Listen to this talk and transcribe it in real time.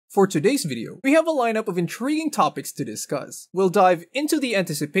For today's video, we have a lineup of intriguing topics to discuss. We'll dive into the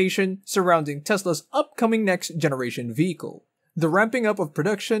anticipation surrounding Tesla's upcoming next-generation vehicle, the ramping up of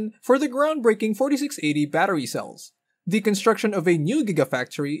production for the groundbreaking 4680 battery cells, the construction of a new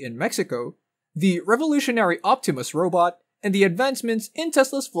gigafactory in Mexico, the revolutionary Optimus robot, and the advancements in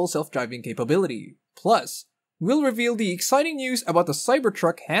Tesla's full self-driving capability. Plus, we'll reveal the exciting news about the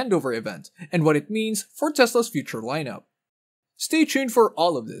Cybertruck handover event and what it means for Tesla's future lineup. Stay tuned for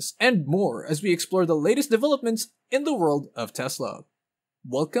all of this and more as we explore the latest developments in the world of Tesla.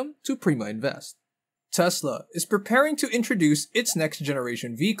 Welcome to Prima Invest. Tesla is preparing to introduce its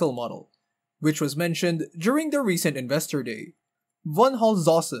next-generation vehicle model, which was mentioned during the recent Investor Day. Von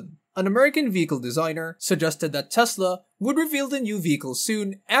Holzhausen, an American vehicle designer, suggested that Tesla would reveal the new vehicle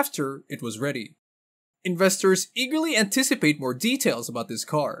soon after it was ready. Investors eagerly anticipate more details about this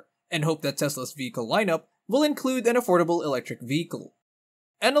car and hope that Tesla's vehicle lineup will include an affordable electric vehicle.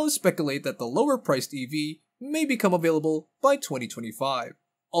 Analysts speculate that the lower-priced EV may become available by 2025,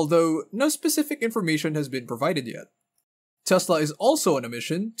 although no specific information has been provided yet. Tesla is also on a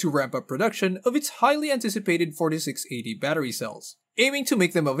mission to ramp up production of its highly anticipated 4680 battery cells, aiming to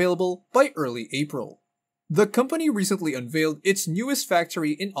make them available by early April. The company recently unveiled its newest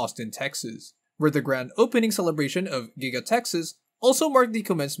factory in Austin, Texas, where the grand opening celebration of Giga Texas also marked the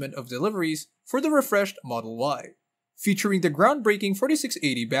commencement of deliveries for the refreshed Model Y, featuring the groundbreaking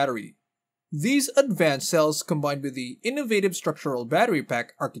 4680 battery. These advanced cells, combined with the innovative structural battery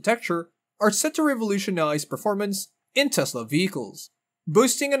pack architecture, are set to revolutionize performance in Tesla vehicles,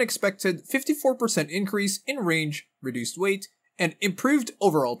 boasting an expected 54% increase in range, reduced weight, and improved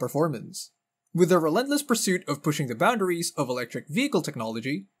overall performance. With a relentless pursuit of pushing the boundaries of electric vehicle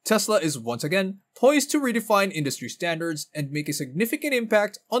technology, Tesla is once again poised to redefine industry standards and make a significant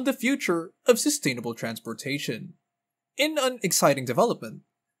impact on the future of sustainable transportation. In an exciting development,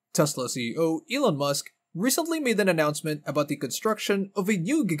 Tesla CEO Elon Musk recently made an announcement about the construction of a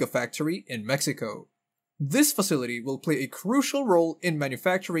new gigafactory in Mexico. This facility will play a crucial role in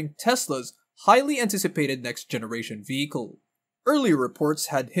manufacturing Tesla's highly anticipated next-generation vehicle. Earlier reports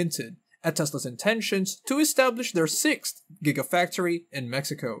had hinted at Tesla's intentions to establish their sixth gigafactory in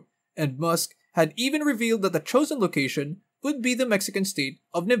Mexico, and Musk had even revealed that the chosen location would be the Mexican state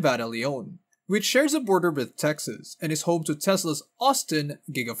of Nevada León, which shares a border with Texas and is home to Tesla's Austin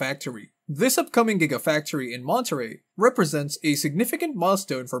Gigafactory. This upcoming Gigafactory in Monterrey represents a significant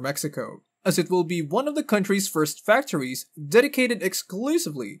milestone for Mexico, as it will be one of the country's first factories dedicated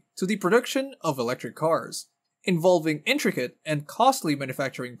exclusively to the production of electric cars, involving intricate and costly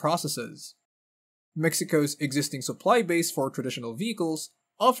manufacturing processes. Mexico's existing supply base for traditional vehicles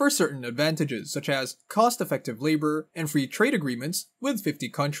offers certain advantages such as cost-effective labor and free trade agreements with 50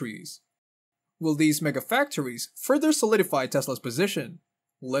 countries. Will these mega factories further solidify Tesla's position?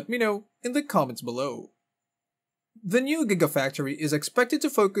 Let me know in the comments below. The new Gigafactory is expected to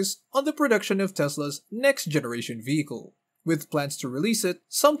focus on the production of Tesla's next-generation vehicle, with plans to release it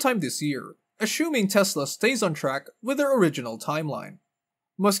sometime this year, assuming Tesla stays on track with their original timeline.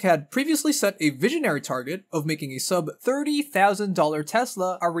 Musk had previously set a visionary target of making a sub-$30,000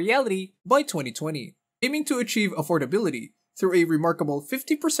 Tesla a reality by 2020, aiming to achieve affordability through a remarkable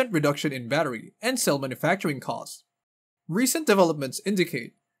 50% reduction in battery and cell manufacturing costs. Recent developments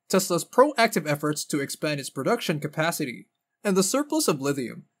indicate Tesla's proactive efforts to expand its production capacity, and the surplus of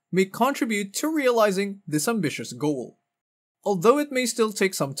lithium may contribute to realizing this ambitious goal, although it may still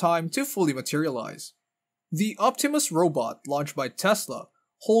take some time to fully materialize. The Optimus robot launched by Tesla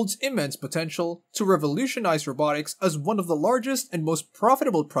holds immense potential to revolutionize robotics as one of the largest and most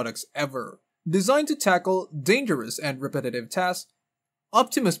profitable products ever. Designed to tackle dangerous and repetitive tasks,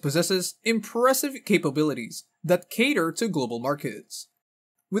 Optimus possesses impressive capabilities that cater to global markets.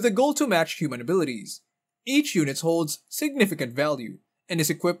 With a goal to match human abilities, each unit holds significant value and is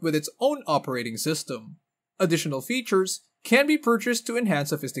equipped with its own operating system. Additional features can be purchased to enhance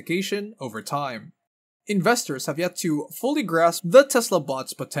sophistication over time. Investors have yet to fully grasp the Tesla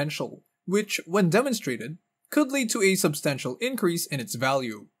bot's potential, which, when demonstrated, could lead to a substantial increase in its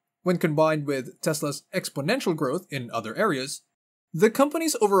value. When combined with Tesla's exponential growth in other areas, the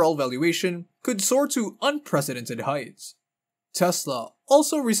company's overall valuation could soar to unprecedented heights. Tesla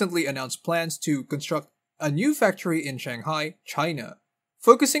also recently announced plans to construct a new factory in Shanghai, China,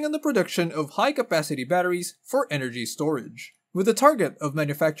 focusing on the production of high-capacity batteries for energy storage, with a target of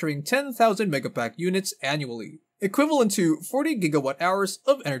manufacturing 10,000 megapack units annually, equivalent to 40 gigawatt-hours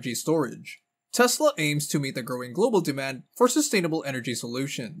of energy storage. Tesla aims to meet the growing global demand for sustainable energy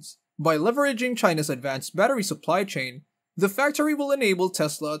solutions. By leveraging China's advanced battery supply chain, the factory will enable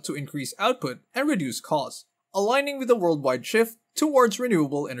Tesla to increase output and reduce costs, aligning with the worldwide shift towards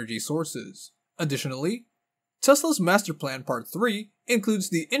renewable energy sources. Additionally, Tesla's Master Plan Part 3 includes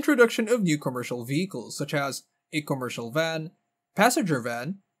the introduction of new commercial vehicles such as a commercial van, passenger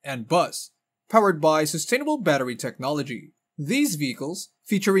van, and bus, powered by sustainable battery technology. These vehicles,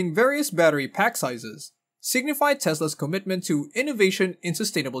 featuring various battery pack sizes, signify Tesla's commitment to innovation in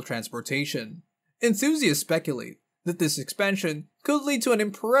sustainable transportation. Enthusiasts speculate that this expansion could lead to an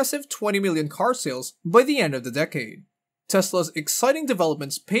impressive 20 million car sales by the end of the decade. Tesla's exciting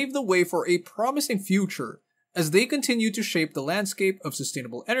developments pave the way for a promising future as they continue to shape the landscape of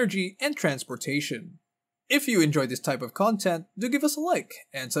sustainable energy and transportation. If you enjoy this type of content, do give us a like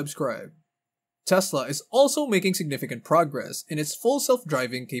and subscribe. Tesla is also making significant progress in its full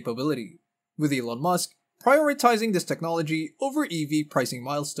self-driving capability, with Elon Musk prioritizing this technology over EV pricing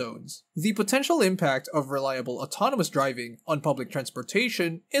milestones. The potential impact of reliable autonomous driving on public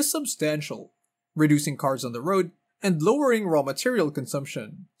transportation is substantial, reducing cars on the road and lowering raw material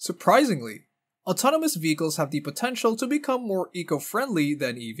consumption. Surprisingly, autonomous vehicles have the potential to become more eco-friendly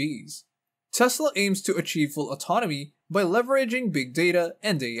than EVs. Tesla aims to achieve full autonomy by leveraging big data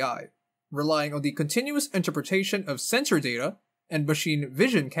and AI, relying on the continuous interpretation of sensor data and machine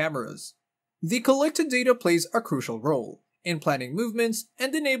vision cameras. The collected data plays a crucial role in planning movements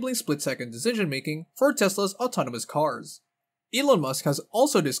and enabling split-second decision-making for Tesla's autonomous cars. Elon Musk has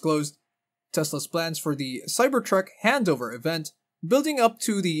also disclosed Tesla's plans for the Cybertruck handover event, building up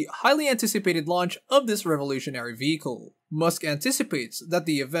to the highly anticipated launch of this revolutionary vehicle. Musk anticipates that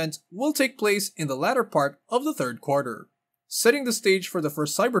the event will take place in the latter part of the third quarter, setting the stage for the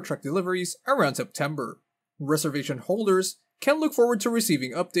first Cybertruck deliveries around September. Reservation holders can look forward to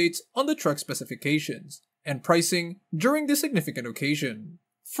receiving updates on the truck specifications and pricing during this significant occasion.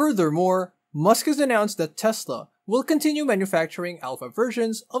 Furthermore, Musk has announced that Tesla will continue manufacturing alpha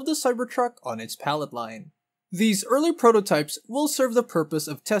versions of the Cybertruck on its pallet line. These early prototypes will serve the purpose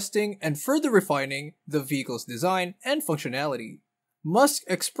of testing and further refining the vehicle's design and functionality. Musk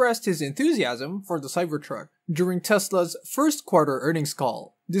expressed his enthusiasm for the Cybertruck during Tesla's first quarter earnings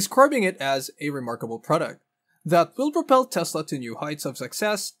call, describing it as a remarkable product that will propel Tesla to new heights of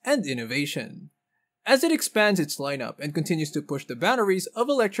success and innovation, as it expands its lineup and continues to push the boundaries of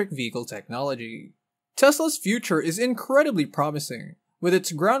electric vehicle technology. Tesla's future is incredibly promising, with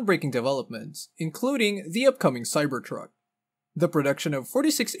its groundbreaking developments, including the upcoming Cybertruck, the production of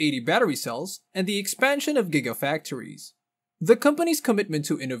 4680 battery cells, and the expansion of gigafactories. The company's commitment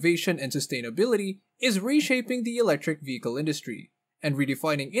to innovation and sustainability is reshaping the electric vehicle industry and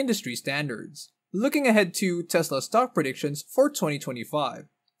redefining industry standards. Looking ahead to Tesla stock predictions for 2025,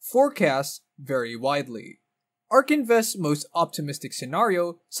 forecasts vary widely. ARK Invest's most optimistic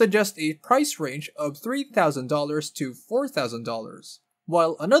scenario suggests a price range of $3,000 to $4,000,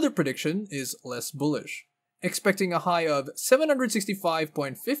 while another prediction is less bullish, expecting a high of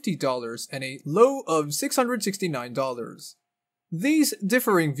 $765.50 and a low of $669. These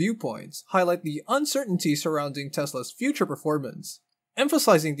differing viewpoints highlight the uncertainty surrounding Tesla's future performance,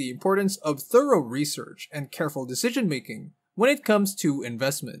 emphasizing the importance of thorough research and careful decision-making when it comes to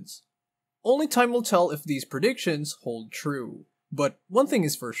investments. Only time will tell if these predictions hold true, but one thing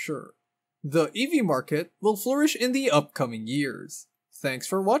is for sure: the EV market will flourish in the upcoming years. Thanks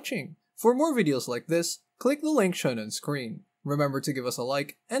for watching. For more videos like this, click the link shown on screen. Remember to give us a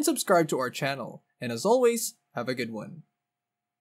like and subscribe to our channel, and as always, have a good one.